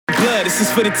blood, this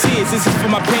is for the tears, this is for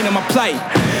my pain and my plight.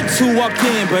 Two walked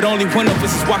in, but only one of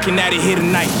us is walking out of here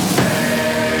tonight.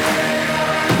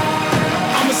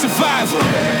 I'm a survivor.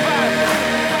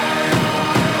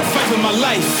 Fight for my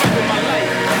life.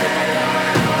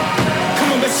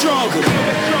 Come on, get stronger.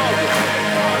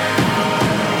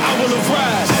 I will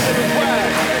arise.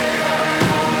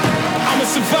 I'm a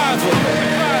survivor.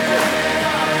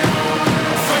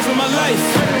 Fight for my life.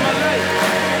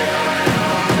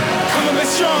 Come on, get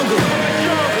stronger.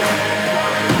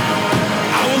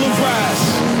 I will arise.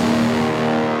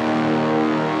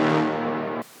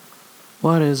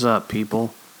 What is up,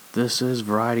 people? This is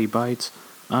Variety Bites.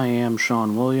 I am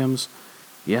Sean Williams.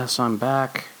 Yes, I'm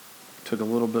back. Took a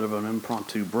little bit of an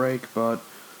impromptu break, but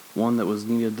one that was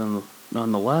needed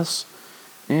nonetheless,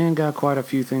 and got quite a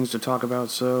few things to talk about,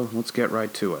 so let's get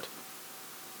right to it.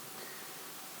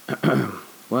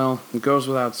 Well, it goes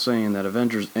without saying that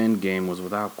Avengers Endgame was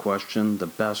without question the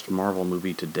best Marvel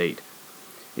movie to date.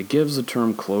 It gives the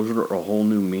term closure a whole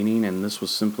new meaning, and this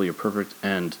was simply a perfect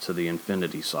end to the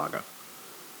Infinity Saga.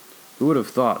 Who would have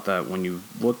thought that when you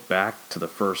look back to the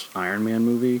first Iron Man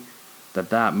movie,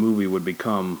 that movie would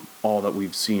become all that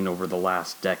we've seen over the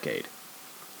last decade?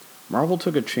 Marvel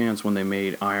took a chance when they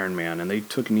made Iron Man, and they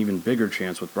took an even bigger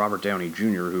chance with Robert Downey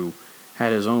Jr., who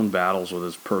had his own battles with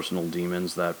his personal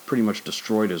demons that pretty much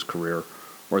destroyed his career,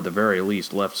 or at the very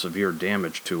least left severe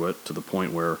damage to it, to the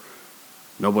point where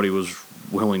nobody was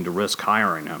willing to risk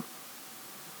hiring him.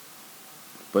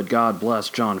 But God bless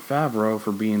Jon Favreau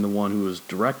for being the one who was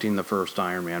directing the first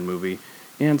Iron Man movie,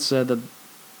 and said that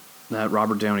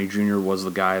Robert Downey Jr. was the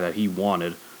guy that he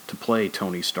wanted to play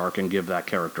Tony Stark and give that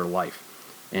character life.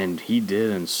 And he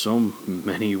did in so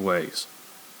many ways.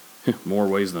 More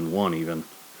ways than one, even.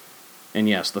 And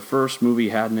yes, the first movie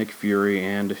had Nick Fury,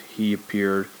 and he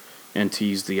appeared and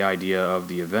teased the idea of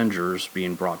the Avengers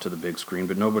being brought to the big screen,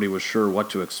 but nobody was sure what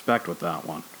to expect with that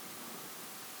one.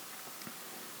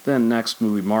 Then next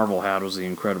movie Marvel had was The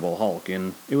Incredible Hulk,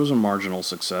 and it was a marginal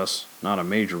success, not a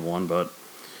major one, but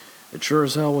it sure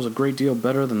as hell was a great deal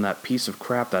better than that piece of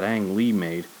crap that Ang Lee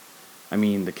made. I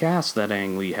mean, the cast that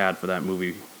Ang Lee had for that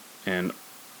movie and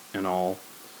all,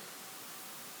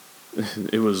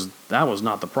 that was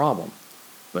not the problem.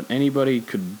 But anybody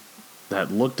that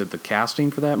looked at the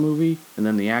casting for that movie, and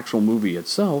then the actual movie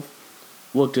itself,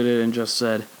 looked at it and just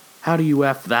said, how do you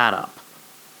F that up?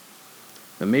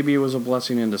 And maybe it was a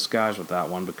blessing in disguise with that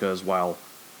one, because while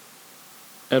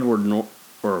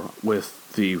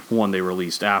with the one they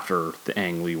released after the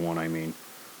Ang Lee one,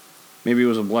 maybe it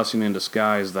was a blessing in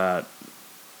disguise that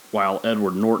while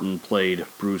Edward Norton played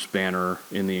Bruce Banner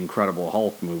in the Incredible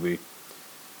Hulk movie,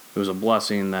 it was a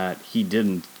blessing that he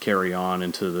didn't carry on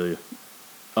into the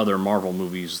other Marvel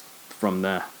movies from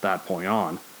that point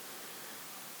on.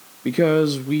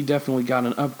 Because we definitely got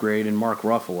an upgrade in Mark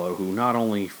Ruffalo, who not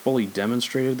only fully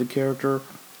demonstrated the character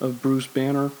of Bruce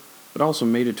Banner, but also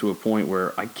made it to a point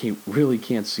where I really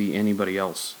can't see anybody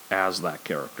else as that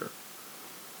character.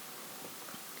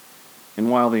 And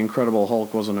while The Incredible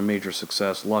Hulk wasn't a major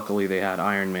success, luckily they had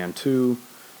Iron Man 2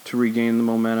 to regain the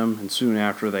momentum, and soon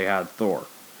after they had Thor.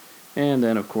 And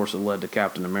then, of course, it led to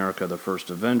Captain America, the First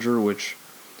Avenger, which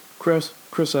Chris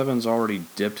Evans already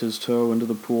dipped his toe into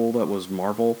the pool that was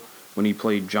Marvel when he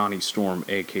played Johnny Storm,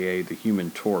 aka the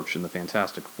Human Torch, in the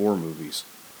Fantastic Four movies.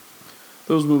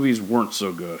 Those movies weren't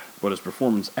so good, but his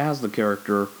performance as the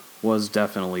character was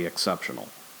definitely exceptional.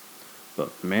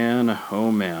 But man,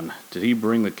 oh man, did he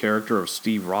bring the character of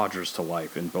Steve Rogers to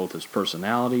life in both his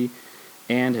personality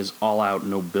and his all-out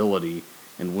nobility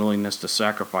and willingness to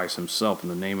sacrifice himself in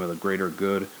the name of the greater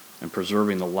good and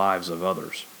preserving the lives of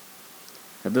others.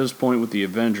 At this point with the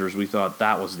Avengers, we thought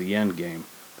that was the end game,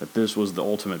 that this was the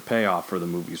ultimate payoff for the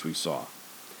movies we saw.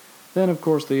 Then, of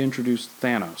course, they introduced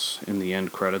Thanos in the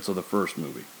end credits of the first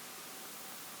movie.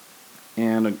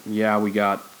 And we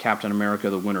got Captain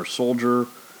America the Winter Soldier,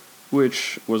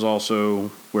 which was also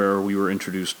where we were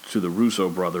introduced to the Russo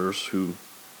brothers, who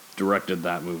directed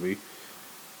that movie.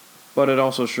 But it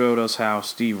also showed us how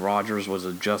Steve Rogers was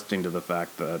adjusting to the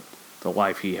fact that the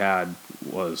life he had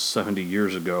was 70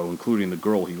 years ago, including the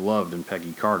girl he loved in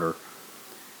Peggy Carter,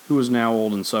 who was now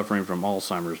old and suffering from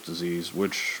Alzheimer's disease,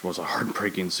 which was a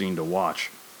heartbreaking scene to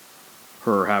watch.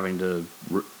 Her having to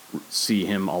see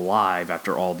him alive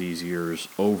after all these years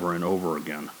over and over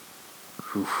again.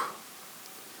 Whew.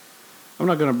 I'm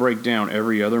not going to break down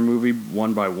every other movie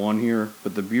one by one here,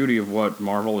 but the beauty of what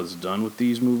Marvel has done with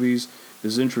these movies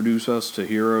is introduce us to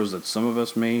heroes that some of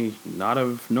us may not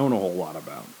have known a whole lot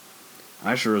about.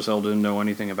 I sure as hell didn't know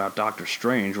anything about Doctor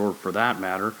Strange, or for that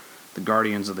matter, the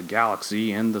Guardians of the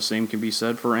Galaxy, and the same can be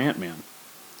said for Ant-Man.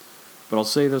 But I'll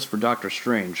say this for Doctor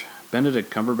Strange. Benedict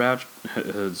Cumberbatch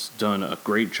has done a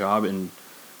great job in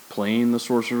playing the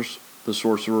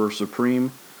Sorcerer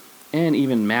Supreme, and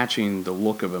even matching the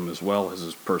look of him as well as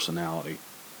his personality.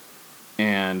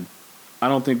 And I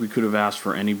don't think we could have asked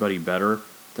for anybody better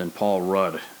than Paul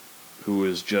Rudd, who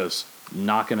is just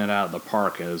knocking it out of the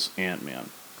park as Ant-Man.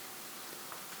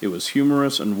 It was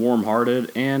humorous and warm-hearted,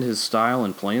 and his style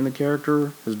in playing the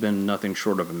character has been nothing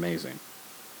short of amazing.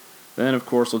 Then, of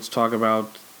course, let's talk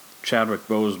about Chadwick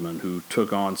Boseman, who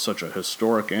took on such a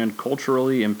historic and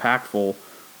culturally impactful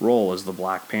role as the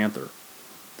Black Panther.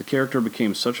 The character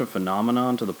became such a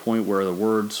phenomenon to the point where the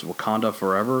words Wakanda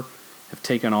Forever have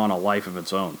taken on a life of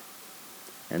its own.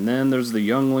 And then there's the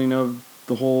youngling of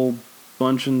the whole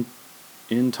bunch in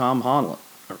Tom Holland.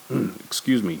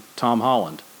 Tom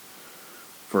Holland.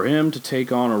 For him to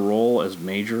take on a role as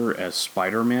major as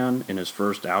Spider-Man in his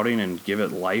first outing and give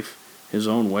it life his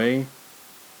own way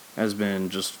has been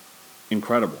just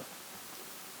incredible.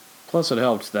 Plus it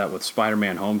helped that with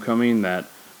Spider-Man Homecoming that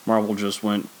Marvel just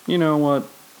went, you know what,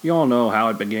 you all know how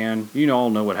it began, you all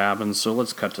know what happens, so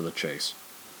let's cut to the chase.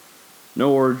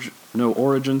 No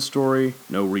origin story,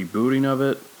 no rebooting of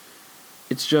it.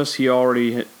 It's just he's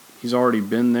already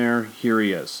been there, here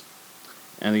he is.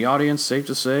 And the audience, safe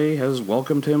to say, has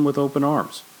welcomed him with open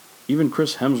arms. Even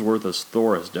Chris Hemsworth as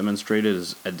Thor has demonstrated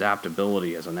his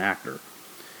adaptability as an actor,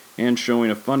 and showing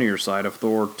a funnier side of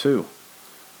Thor too.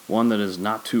 One that is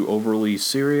not too overly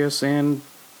serious and,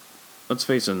 let's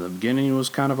face it, in the beginning was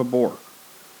kind of a bore.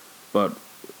 But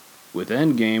with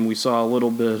Endgame, we saw a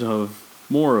little bit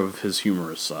more of his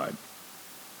humorous side.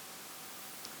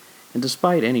 And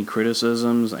despite any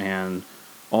criticisms and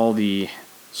all the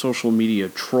social media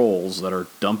trolls that are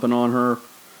dumping on her,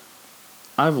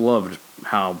 I've loved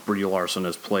how Brie Larson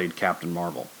has played Captain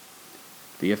Marvel.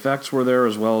 The effects were there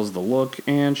as well as the look,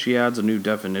 and she adds a new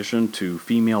definition to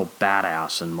female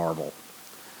badass in Marvel.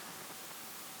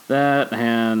 That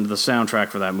and the soundtrack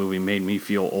for that movie made me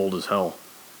feel old as hell.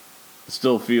 I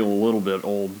still feel a little bit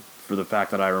old for the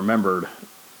fact that I remembered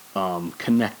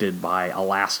Connected by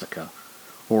Elastica,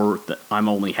 or I'm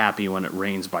Only Happy When It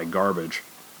Rains by Garbage.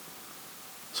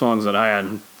 Songs that I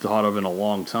hadn't thought of in a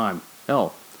long time.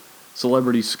 Hell,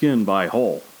 Celebrity Skin by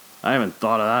Hole. I haven't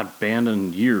thought of that band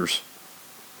in years.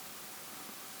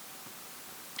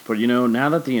 But now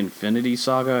that the Infinity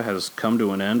Saga has come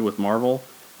to an end with Marvel,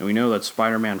 and we know that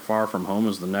Spider-Man Far From Home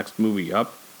is the next movie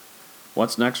up,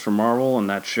 what's next for Marvel and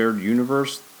that shared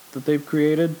universe that they've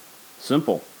created?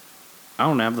 Simple. I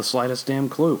don't have the slightest damn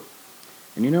clue.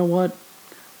 And you know what?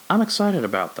 I'm excited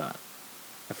about that.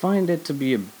 I find it to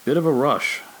be a bit of a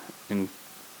rush and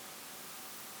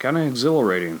kind of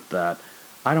exhilarating that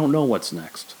I don't know what's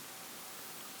next.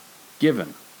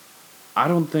 Given, I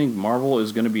don't think Marvel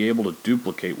is going to be able to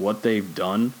duplicate what they've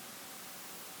done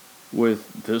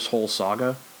with this whole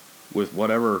saga, with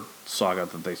whatever saga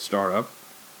that they start up.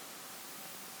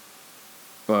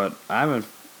 But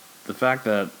the fact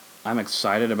that I'm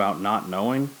excited about not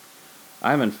knowing,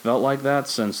 I haven't felt like that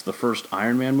since the first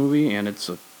Iron Man movie, and it's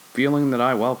a feeling that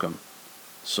I welcome.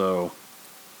 So,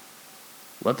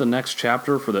 let the next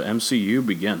chapter for the MCU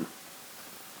begin.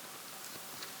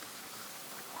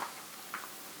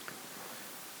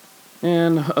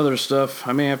 And other stuff,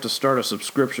 I may have to start a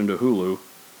subscription to Hulu.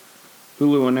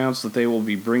 Hulu announced that they will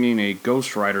be bringing a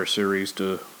Ghost Rider series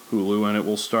to Hulu, and it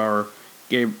will star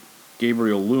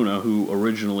Gabriel Luna, who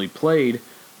originally played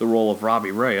the role of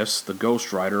Robbie Reyes, the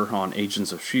Ghost Rider on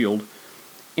Agents of S.H.I.E.L.D.,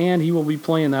 and he will be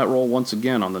playing that role once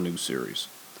again on the new series.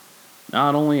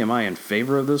 Not only am I in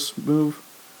favor of this move,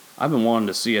 I've been wanting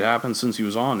to see it happen since he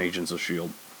was on Agents of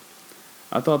S.H.I.E.L.D.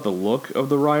 I thought the look of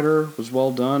the Rider was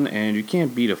well done, and you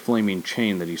can't beat a flaming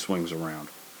chain that he swings around.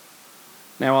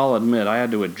 Now, I'll admit I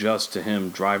had to adjust to him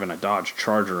driving a Dodge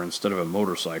Charger instead of a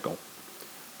motorcycle,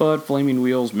 but flaming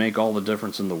wheels make all the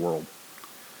difference in the world.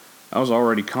 I was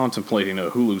already contemplating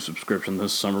a Hulu subscription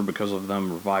this summer because of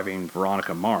them reviving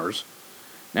Veronica Mars.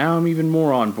 Now I'm even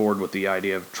more on board with the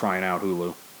idea of trying out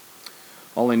Hulu.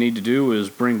 All they need to do is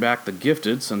bring back The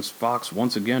Gifted, since Fox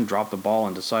once again dropped the ball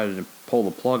and decided to pull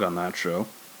the plug on that show.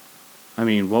 I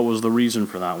mean, what was the reason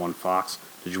for that one, Fox?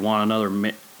 Did you want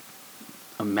another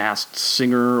a masked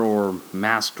singer or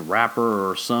masked rapper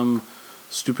or some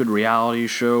stupid reality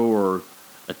show or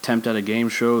attempt at a game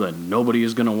show that nobody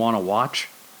is going to want to watch?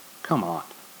 Come on.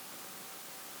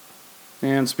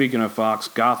 And speaking of Fox,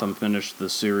 Gotham finished the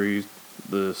series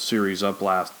up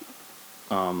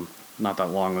not that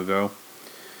long ago.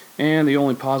 And the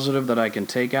only positive that I can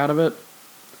take out of it,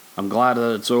 I'm glad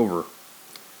that it's over.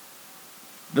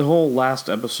 The whole last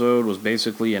episode was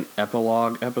basically an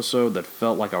epilogue episode that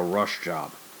felt like a rush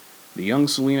job. The young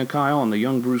Selina Kyle and the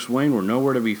young Bruce Wayne were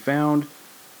nowhere to be found,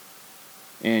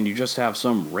 and you just have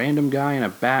some random guy in a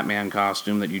Batman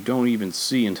costume that you don't even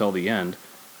see until the end.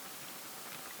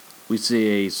 We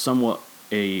see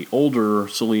a older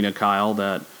Selina Kyle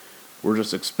that we're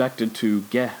just expected to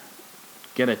get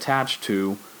attached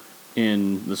to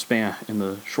in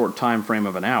the short time frame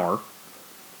of an hour.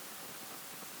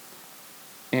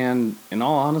 And in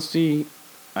all honesty,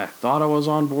 I thought I was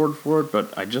on board for it,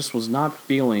 but I just was not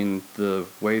feeling the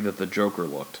way that the Joker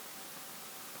looked.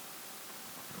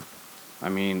 I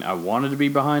mean, I wanted to be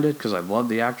behind it because I love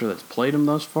the actor that's played him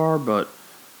thus far, but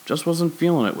just wasn't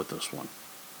feeling it with this one.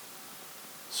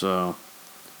 So,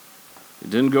 it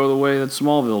didn't go the way that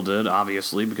Smallville did,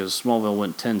 obviously, because Smallville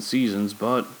went 10 seasons,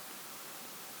 but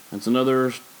it's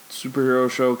another superhero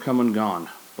show come and gone.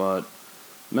 But,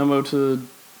 memo to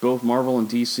both Marvel and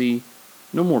DC,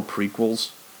 no more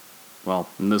prequels. Well,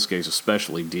 in this case,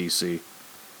 especially DC.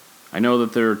 I know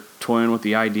that they're toying with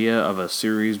the idea of a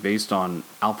series based on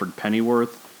Alfred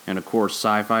Pennyworth, and of course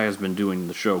Sci-Fi has been doing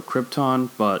the show Krypton,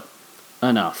 but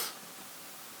enough.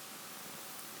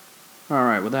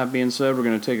 Alright, with that being said, we're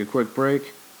going to take a quick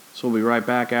break, so we'll be right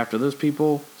back after this,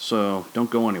 people, so don't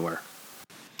go anywhere.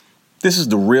 This is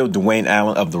the real Dwayne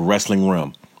Allen of the Wrestling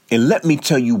Realm, and let me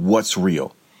tell you what's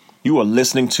real. You are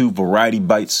listening to Variety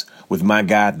Bites with my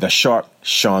guy, the sharp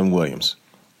Sean Williams.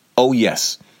 Oh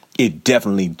yes, it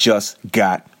definitely just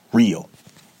got real.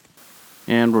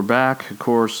 And we're back. Of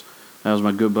course, that was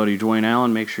my good buddy Dwayne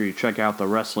Allen. Make sure you check out the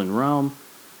Wrestling Realm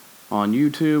on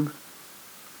YouTube.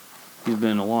 He's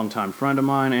been a longtime friend of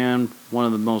mine and one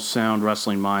of the most sound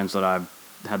wrestling minds that I've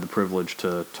had the privilege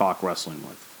to talk wrestling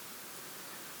with.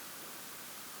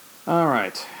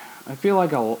 Alright, I feel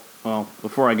like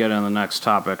before I get into the next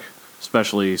topic,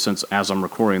 especially since as I'm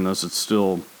recording this, it's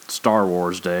still Star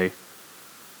Wars Day,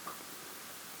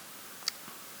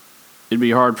 it'd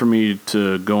be hard for me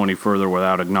to go any further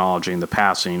without acknowledging the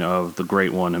passing of the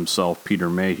great one himself, Peter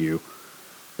Mayhew,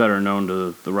 better known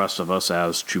to the rest of us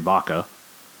as Chewbacca.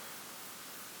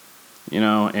 You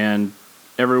know, and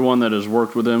everyone that has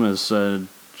worked with him has said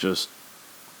just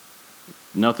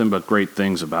nothing but great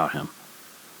things about him.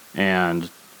 And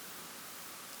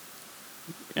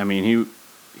I mean,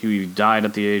 he died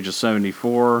at the age of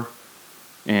 74,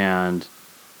 and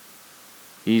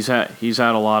he's had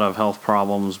a lot of health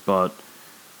problems, but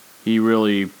he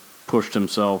really pushed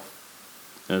himself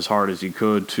as hard as he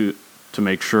could to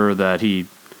make sure that he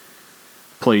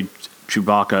played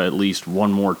Chewbacca at least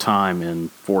one more time in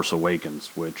Force Awakens,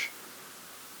 which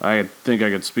I think I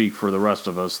could speak for the rest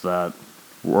of us that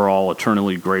we're all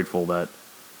eternally grateful that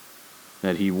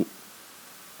he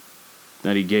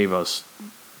gave us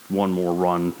one more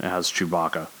run as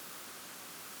Chewbacca.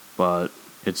 But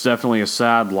it's definitely a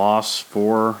sad loss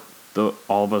for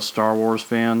all of us Star Wars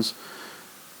fans,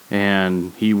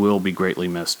 and he will be greatly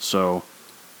missed. So,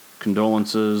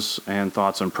 condolences and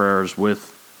thoughts and prayers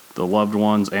with the loved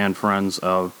ones and friends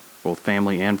of both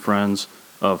family and friends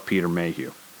of Peter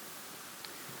Mayhew.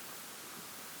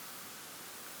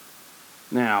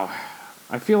 Now,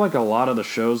 I feel like a lot of the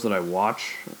shows that I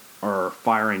watch are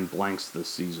firing blanks this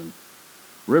season.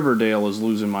 Riverdale is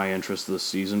losing my interest this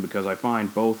season because I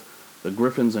find both the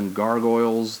Griffins and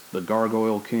Gargoyles, the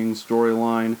Gargoyle King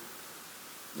storyline,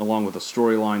 along with a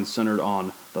storyline centered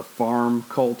on the farm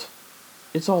cult,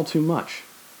 it's all too much.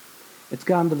 It's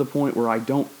gotten to the point where I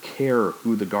don't care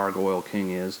who the Gargoyle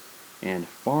King is, and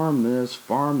farm this,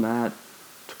 farm that.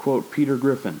 To quote Peter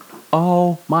Griffin,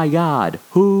 "Oh my God,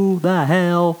 who the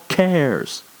hell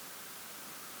cares?"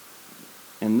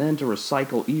 And then to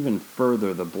recycle even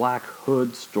further the Black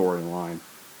Hood storyline.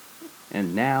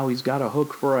 And now he's got a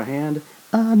hook for a hand.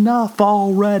 Enough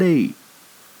already!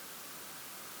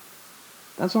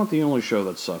 That's not the only show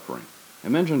that's suffering. I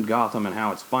mentioned Gotham and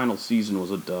how its final season was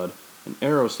a dud, and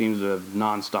Arrow seems to have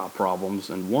non-stop problems,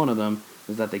 and one of them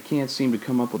is that they can't seem to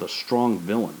come up with a strong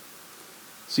villain.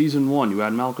 Season 1, you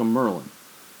had Malcolm Merlyn.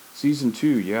 Season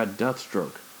 2, you had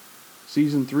Deathstroke.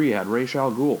 Season 3 had Ra's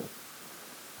al Ghul.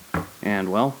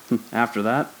 And, well, after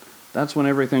that, that's when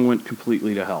everything went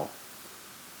completely to hell.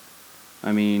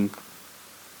 I mean,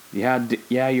 you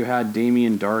had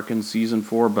Damien Dark in Season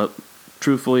 4, but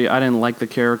truthfully, I didn't like the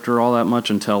character all that much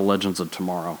until Legends of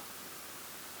Tomorrow.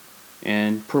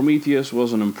 And Prometheus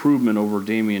was an improvement over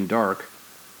Damien Dark,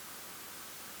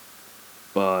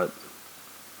 but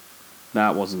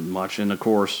that wasn't much. And of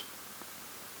course,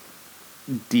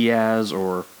 Diaz,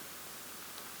 or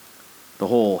the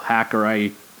whole hacker, I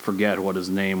forget what his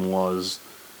name was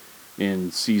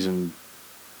in season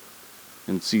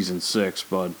 6,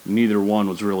 but neither one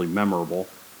was really memorable.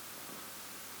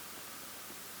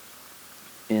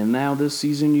 And now this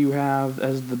season you have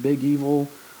as the big evil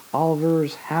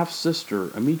Oliver's half-sister,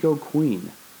 Emiko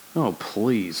Queen. Oh,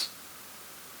 please.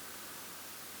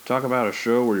 Talk about a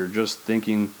show where you're just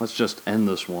thinking, let's just end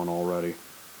this one already.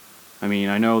 I mean,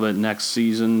 I know that next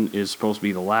season is supposed to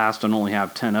be the last and only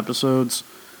have 10 episodes.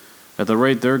 At the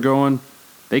rate they're going,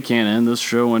 they can't end this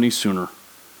show any sooner.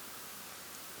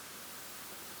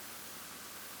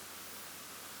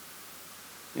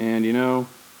 And you know,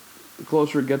 the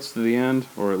closer it gets to the end,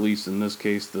 or at least in this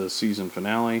case the season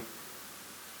finale,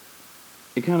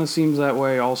 it kind of seems that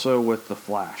way also with The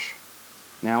Flash.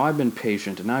 Now, I've been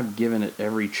patient and I've given it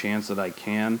every chance that I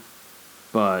can,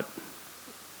 but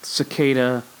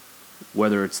Cicada,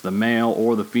 whether it's the male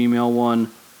or the female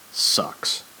one,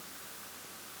 sucks.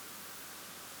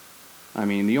 I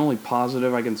mean, the only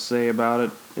positive I can say about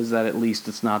it is that at least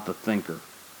it's not the Thinker,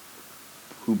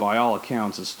 who by all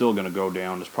accounts is still going to go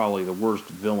down as probably the worst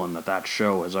villain that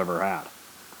show has ever had.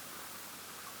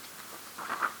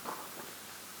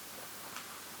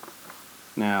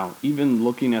 Now, even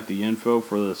looking at the info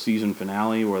for the season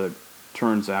finale, where it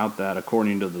turns out that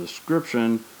according to the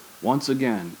description, once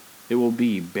again, it will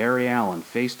be Barry Allen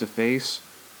face to face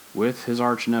with his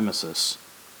arch nemesis,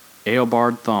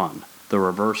 Eobard Thawne, the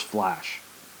Reverse Flash,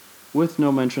 with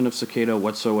no mention of Cicada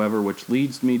whatsoever, which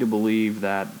leads me to believe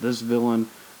that this villain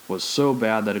was so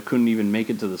bad that it couldn't even make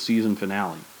it to the season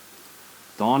finale.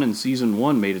 Thawne in Season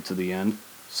 1 made it to the end,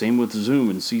 same with Zoom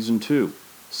in Season 2,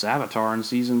 Savitar in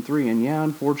Season 3, and yeah,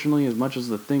 unfortunately, as much as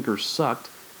the Thinker sucked,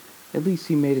 at least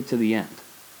he made it to the end.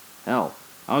 Hell,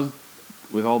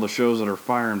 with all the shows that are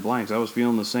firing blanks, I was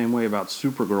feeling the same way about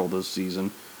Supergirl this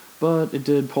season, but it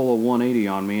did pull a 180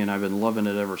 on me, and I've been loving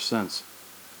it ever since.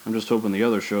 I'm just hoping the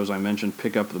other shows I mentioned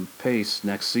pick up the pace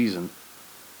next season.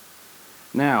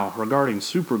 Now, regarding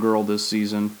Supergirl this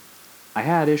season, I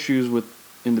had issues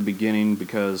in the beginning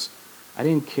because I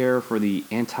didn't care for the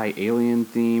anti-alien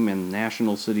theme and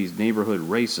National City's neighborhood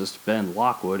racist Ben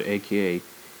Lockwood, aka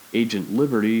Agent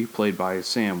Liberty, played by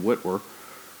Sam Witwer,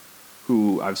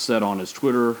 who I've said on his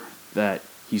Twitter that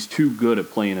he's too good at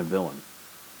playing a villain,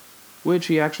 which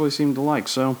he actually seemed to like,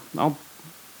 so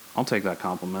I'll take that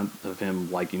compliment of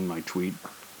him liking my tweet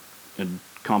and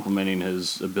complimenting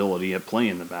his ability at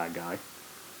playing the bad guy.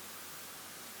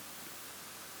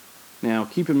 Now,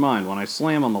 keep in mind, when I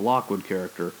slam on the Lockwood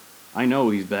character, I know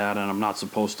he's bad and I'm not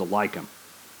supposed to like him.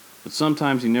 But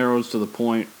sometimes he narrows it to the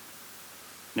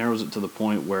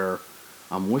point where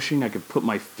I'm wishing I could put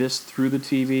my fist through the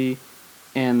TV,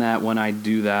 and that when I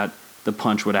do that, the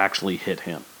punch would actually hit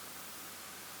him.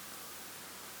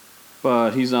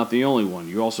 But he's not the only one.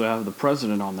 You also have the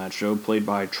president on that show, played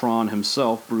by Tron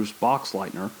himself, Bruce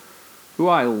Boxleitner, who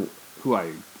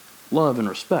I love and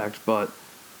respect, but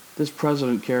this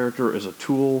president character is a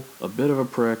tool, a bit of a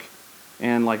prick,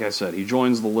 and like I said, he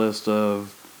joins the list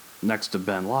of, next to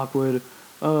Ben Lockwood,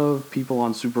 of people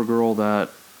on Supergirl that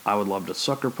I would love to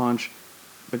sucker punch,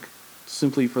 but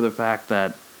simply for the fact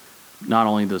that not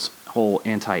only this whole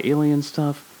anti-alien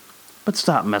stuff, but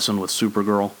stop messing with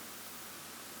Supergirl.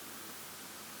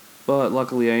 But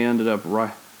luckily I ended up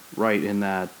right in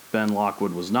that Ben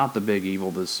Lockwood was not the big evil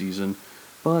this season,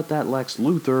 but that Lex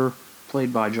Luthor,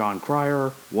 played by John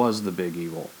Cryer, was the big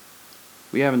evil.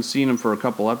 We haven't seen him for a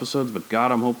couple episodes, but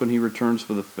God, I'm hoping he returns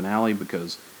for the finale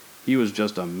because he was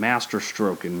just a master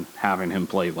stroke in having him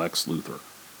play Lex Luthor.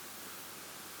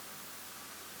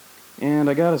 And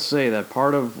I gotta say that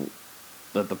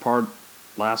the part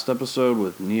last episode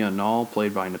with Nia Nall,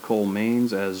 played by Nicole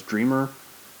Maines as Dreamer,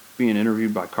 being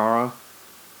interviewed by Kara,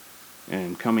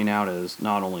 and coming out as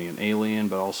not only an alien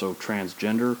but also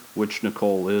transgender, which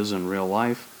Nicole is in real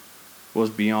life, was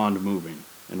beyond moving,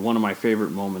 and one of my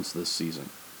favorite moments this season.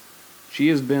 She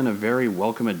has been a very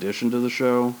welcome addition to the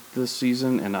show this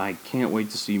season, and I can't wait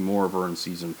to see more of her in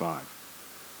Season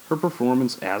 5. Her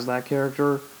performance as that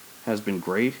character has been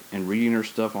great, and reading her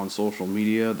stuff on social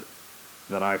media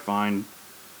that I find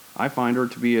her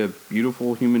to be a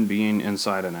beautiful human being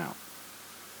inside and out.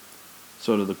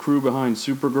 So to the crew behind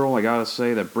Supergirl, I gotta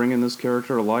say that bringing this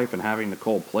character to life and having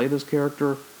Nicole play this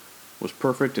character was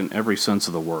perfect in every sense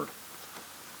of the word.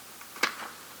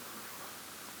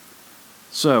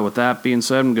 So with that being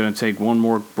said, I'm going to take one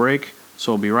more break,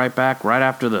 so I'll be right back right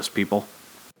after this, people.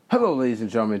 Hello, ladies and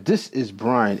gentlemen. This is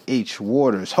Brian H.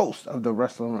 Waters, host of The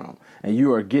Wrestling Realm, and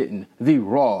you are getting the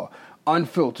raw,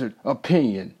 unfiltered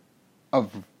opinion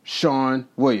of Sean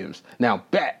Williams. Now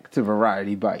back to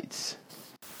Variety Bites.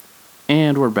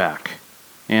 And we're back.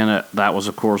 And that was,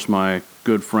 of course, my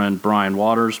good friend Brian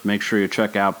Waters. Make sure you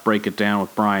check out Break It Down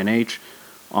with Brian H.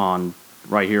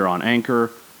 right here on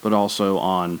Anchor, but also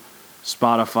on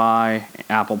Spotify,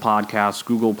 Apple Podcasts,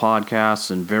 Google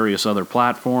Podcasts, and various other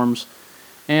platforms.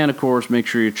 And of course, make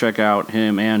sure you check out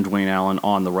him and Dwayne Allen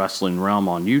on the Wrestling Realm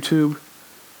on YouTube.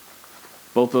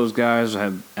 Both those guys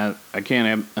I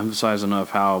can't emphasize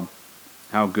enough how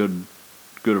good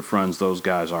of friends those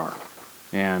guys are.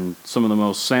 And some of the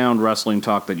most sound wrestling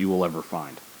talk that you will ever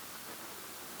find.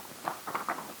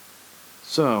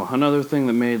 So, another thing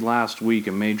that made last week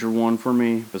a major one for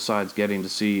me, besides getting to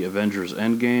see Avengers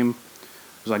Endgame,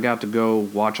 was I got to go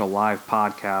watch a live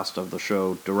podcast of the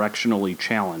show Directionally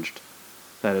Challenged,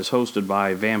 that is hosted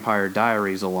by Vampire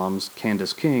Diaries alums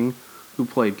Candace King, who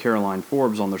played Caroline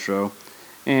Forbes on the show,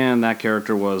 and that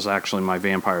character was actually my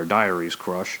Vampire Diaries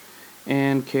crush,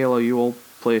 and Kayla Ewell,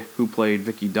 who played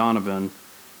Vicky Donovan,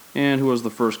 and who was the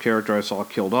first character I saw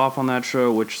killed off on that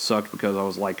show, which sucked because I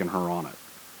was liking her on it.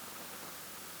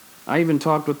 I even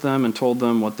talked with them and told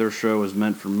them what their show has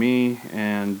meant for me,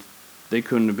 and they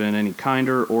couldn't have been any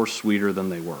kinder or sweeter than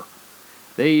they were.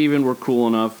 They even were cool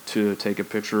enough to take a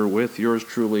picture with yours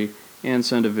truly and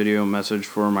send a video message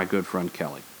for my good friend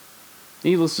Kelly.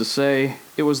 Needless to say,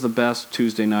 it was the best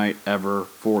Tuesday night ever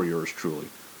for yours truly.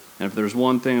 And if there's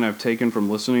one thing I've taken from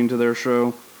listening to their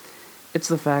show, it's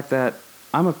the fact that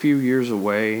I'm a few years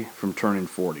away from turning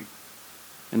 40.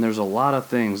 And there's a lot of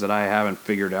things that I haven't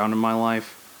figured out in my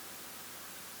life,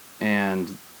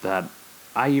 and that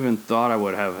I even thought I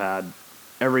would have had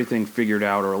everything figured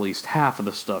out, or at least half of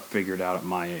the stuff figured out at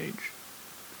my age.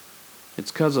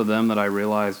 It's because of them that I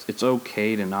realized it's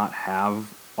okay to not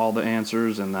have all the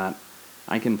answers, and that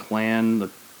I can plan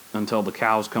until the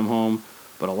cows come home,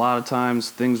 but a lot of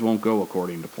times things won't go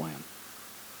according to plan.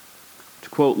 To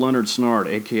quote Leonard Snard,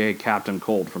 aka Captain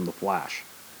Cold from The Flash,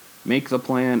 make the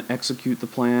plan, execute the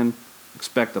plan,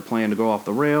 expect the plan to go off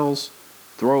the rails,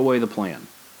 throw away the plan.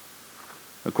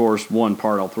 Of course, one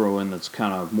part I'll throw in that's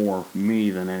kind of more me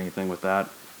than anything with that.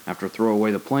 After throw away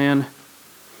the plan,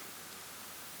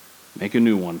 make a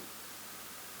new one.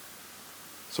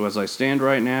 So as I stand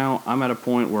right now, I'm at a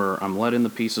point where I'm letting the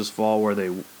pieces fall where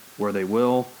they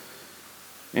will,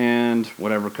 and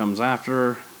whatever comes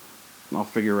after, I'll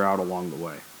figure out along the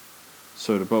way.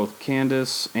 So to both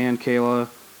Candace and Kayla,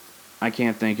 I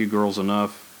can't thank you girls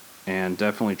enough, and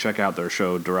definitely check out their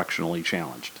show Directionally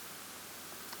Challenged.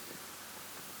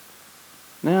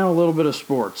 Now, a little bit of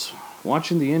sports.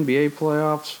 Watching the NBA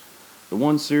playoffs, the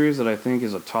one series that I think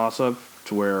is a toss-up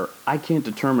to where I can't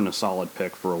determine a solid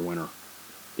pick for a winner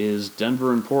is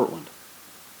Denver and Portland.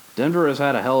 Denver has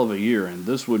had a hell of a year, and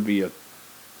they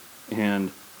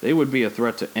would be a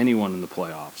threat to anyone in the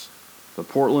playoffs. But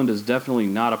Portland is definitely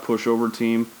not a pushover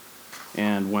team,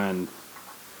 and when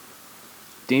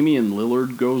Damian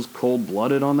Lillard goes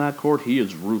cold-blooded on that court, he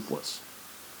is ruthless.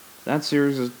 That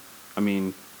series is,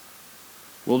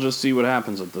 we'll just see what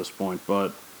happens at this point,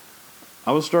 but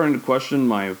I was starting to question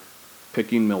my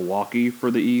picking Milwaukee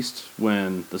for the East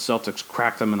when the Celtics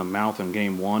cracked them in the mouth in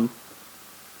Game 1.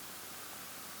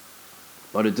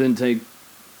 But it didn't take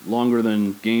longer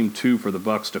than Game 2 for the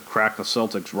Bucks to crack the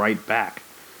Celtics right back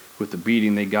with the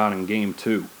beating they got in Game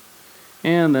 2.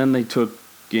 And then they took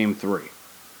Game 3.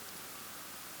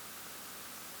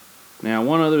 Now,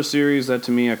 one other series that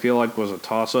to me I feel like was a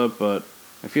toss-up, but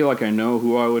I feel like I know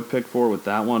who I would pick for with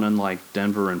that one, unlike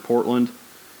Denver and Portland,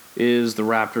 is the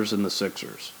Raptors and the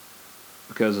Sixers.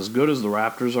 Because as good as the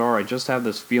Raptors are, I just have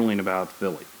this feeling about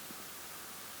Philly.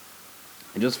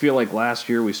 I just feel like last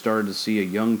year we started to see a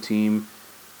young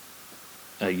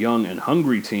and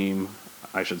hungry team,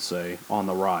 I should say, on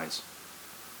the rise.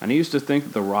 And I used to think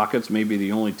that the Rockets may be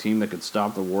the only team that could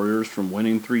stop the Warriors from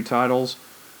winning 3 titles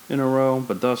in a row,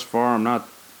 but thus far I'm not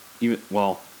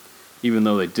even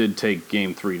though they did take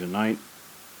Game 3 tonight,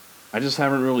 I just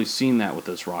haven't really seen that with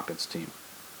this Rockets team.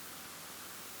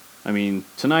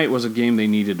 Tonight was a game they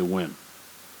needed to win.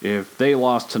 If they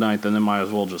lost tonight, then they might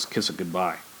as well just kiss it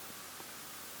goodbye.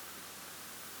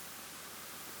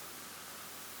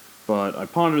 But I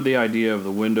pondered the idea of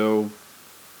the window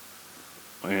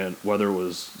and whether it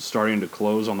was starting to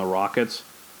close on the Rockets.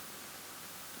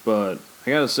 But I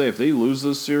gotta say, if they lose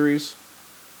this series,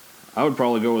 I would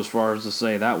probably go as far as to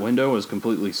say that window is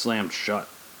completely slammed shut.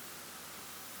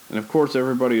 And of course,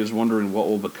 everybody is wondering what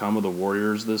will become of the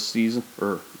Warriors this season,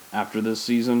 or after this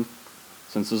season,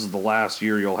 since this is the last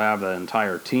year you'll have that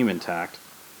entire team intact.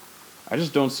 I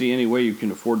just don't see any way you can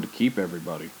afford to keep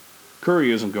everybody.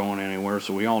 Curry isn't going anywhere,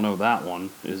 so we all know that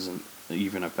one isn't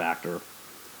even a factor.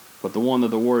 But the one that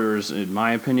the Warriors, in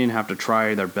my opinion, have to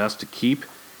try their best to keep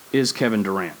is Kevin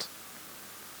Durant.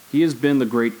 He has been the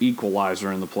great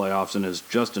equalizer in the playoffs and is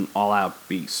just an all-out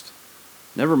beast.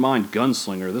 Never mind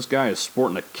gunslinger, this guy is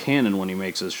sporting a cannon when he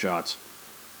makes his shots.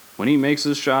 When he makes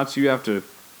his shots, I'll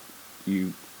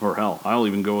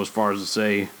even go as far as to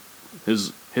say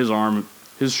his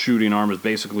shooting arm is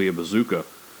basically a bazooka.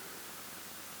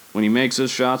 When he makes his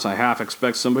shots, I half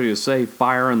expect somebody to say,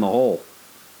 "Fire in the hole."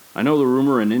 I know the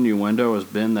rumor and innuendo has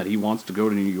been that he wants to go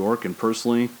to New York, and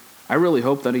personally, I really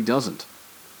hope that he doesn't.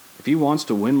 If he wants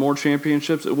to win more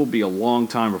championships, it will be a long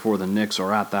time before the Knicks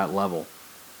are at that level.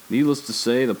 Needless to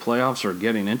say, the playoffs are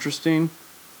getting interesting,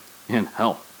 and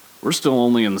hell, we're still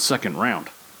only in the second round.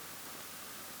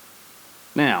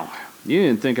 Now, you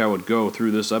didn't think I would go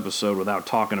through this episode without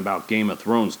talking about Game of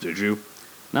Thrones, did you?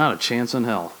 Not a chance in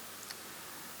hell.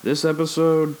 This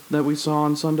episode that we saw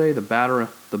on Sunday, the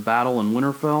battle in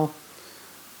Winterfell,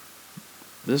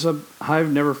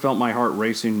 I've never felt my heart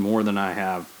racing more than I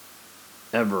have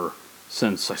ever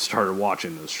since I started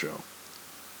watching this show.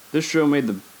 This show made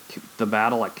the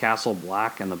battle at Castle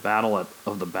Black and the battle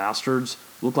of the Bastards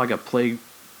look like a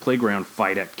playground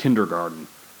fight at kindergarten.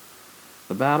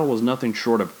 The battle was nothing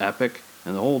short of epic,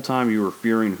 and the whole time you were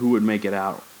fearing who would make it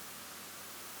out.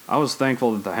 I was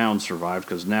thankful that the Hound survived,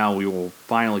 because now we will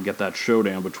finally get that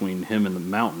showdown between him and the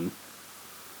Mountain.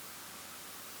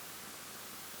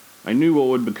 I knew what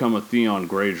would become of Theon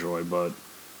Greyjoy, but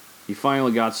he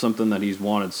finally got something that he's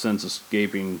wanted since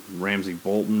escaping Ramsay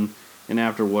Bolton, and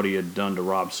after what he had done to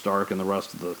Robb Stark and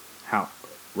the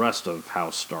rest of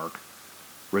House Stark.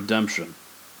 Redemption.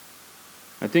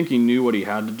 I think he knew what he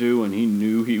had to do, and he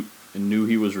knew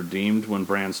he was redeemed when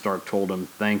Bran Stark told him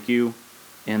thank you,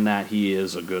 and that he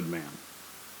is a good man.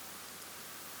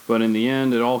 But in the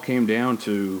end, it all came down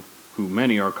to who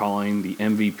many are calling the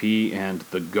MVP and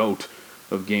the GOAT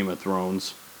of Game of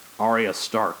Thrones, Arya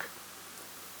Stark.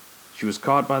 She was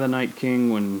caught by the Night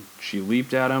King when she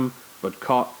leaped at him, but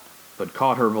caught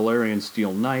her Valyrian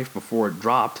steel knife before it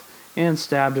dropped and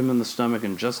stabbed him in the stomach,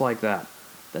 and just like that,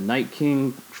 the Night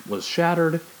King was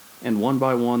shattered, and one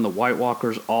by one the White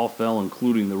Walkers all fell,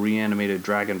 including the reanimated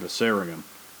dragon Viserion.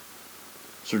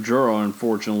 Ser Jorah,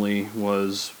 unfortunately,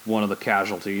 was one of the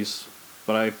casualties,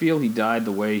 but I feel he died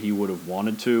the way he would have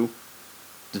wanted to,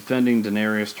 defending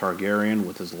Daenerys Targaryen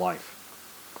with his life.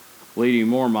 Lady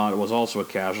Mormont was also a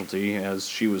casualty, as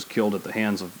she was killed at the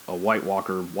hands of a White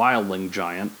Walker wildling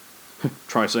giant.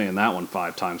 Try saying that one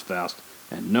 5 times fast.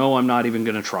 And no, I'm not even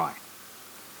going to try.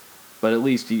 But at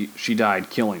least she died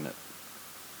killing it.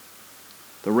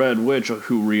 The Red Witch,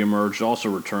 who reemerged, also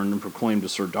returned and proclaimed to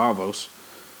Ser Davos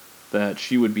that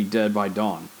she would be dead by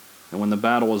dawn. And when the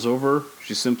battle was over,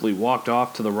 she simply walked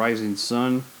off to the rising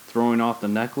sun, throwing off the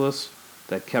necklace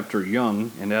that kept her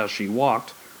young, and as she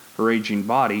walked, her aging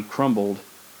body crumbled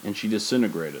and she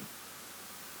disintegrated.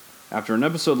 After an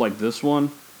episode like this one,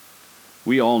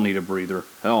 we all need a breather.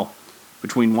 Hell,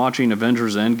 between watching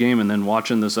Avengers Endgame and then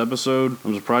watching this episode,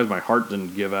 I'm surprised my heart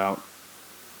didn't give out.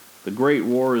 The Great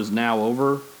War is now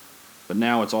over, but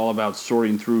now it's all about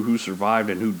sorting through who survived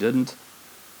and who didn't.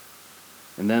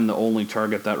 And then the only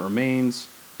target that remains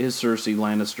is Cersei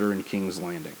Lannister in King's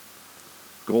Landing.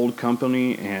 Gold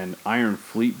Company and Iron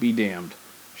Fleet be damned.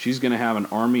 She's going to have an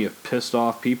army of pissed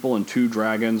off people and 2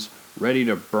 dragons ready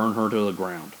to burn her to the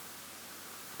ground.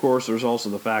 Of course, there's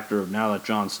also the factor of now that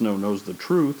Jon Snow knows the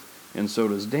truth, and so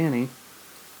does Dany,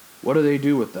 what do they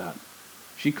do with that?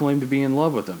 She claimed to be in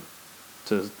love with him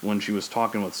when she was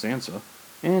talking with Sansa,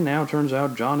 and now turns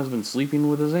out Jon has been sleeping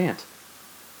with his aunt.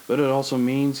 But it also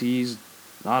means he's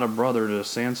not a brother to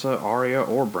Sansa, Arya,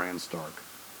 or Bran Stark.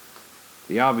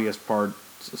 The obvious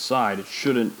parts aside, it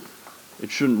shouldn't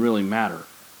really matter.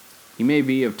 He may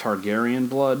be of Targaryen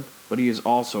blood, but he is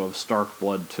also of Stark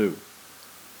blood too.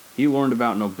 He learned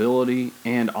about nobility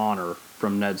and honor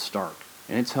from Ned Stark,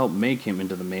 and it's helped make him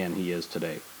into the man he is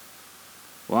today.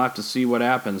 We'll have to see what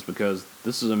happens, because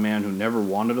this is a man who never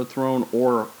wanted a throne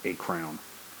or a crown,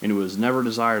 and who has never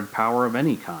desired power of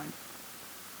any kind.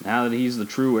 Now that he's the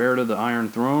true heir to the Iron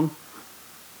Throne,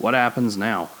 what happens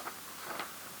now?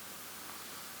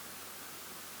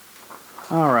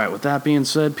 Alright, with that being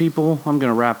said, people, I'm going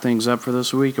to wrap things up for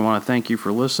this week. I want to thank you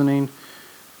for listening.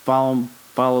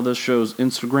 Follow this show's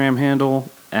Instagram handle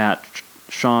at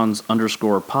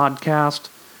Sean's_podcast.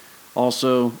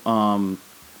 Also,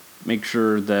 make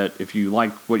sure that if you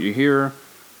like what you hear,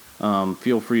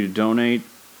 feel free to donate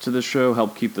to this show,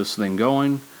 help keep this thing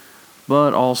going.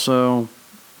 But also,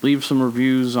 leave some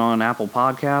reviews on Apple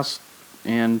Podcasts.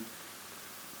 And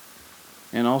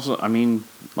also, I mean,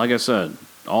 like I said,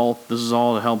 this is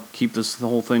all to help keep the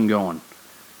whole thing going.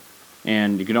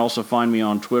 And you can also find me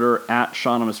on Twitter at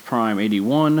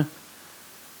SeanImusPrime81.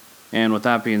 And with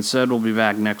that being said, we'll be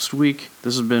back next week.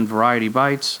 This has been Variety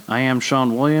Bites. I am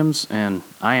Sean Williams, and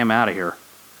I am out of here.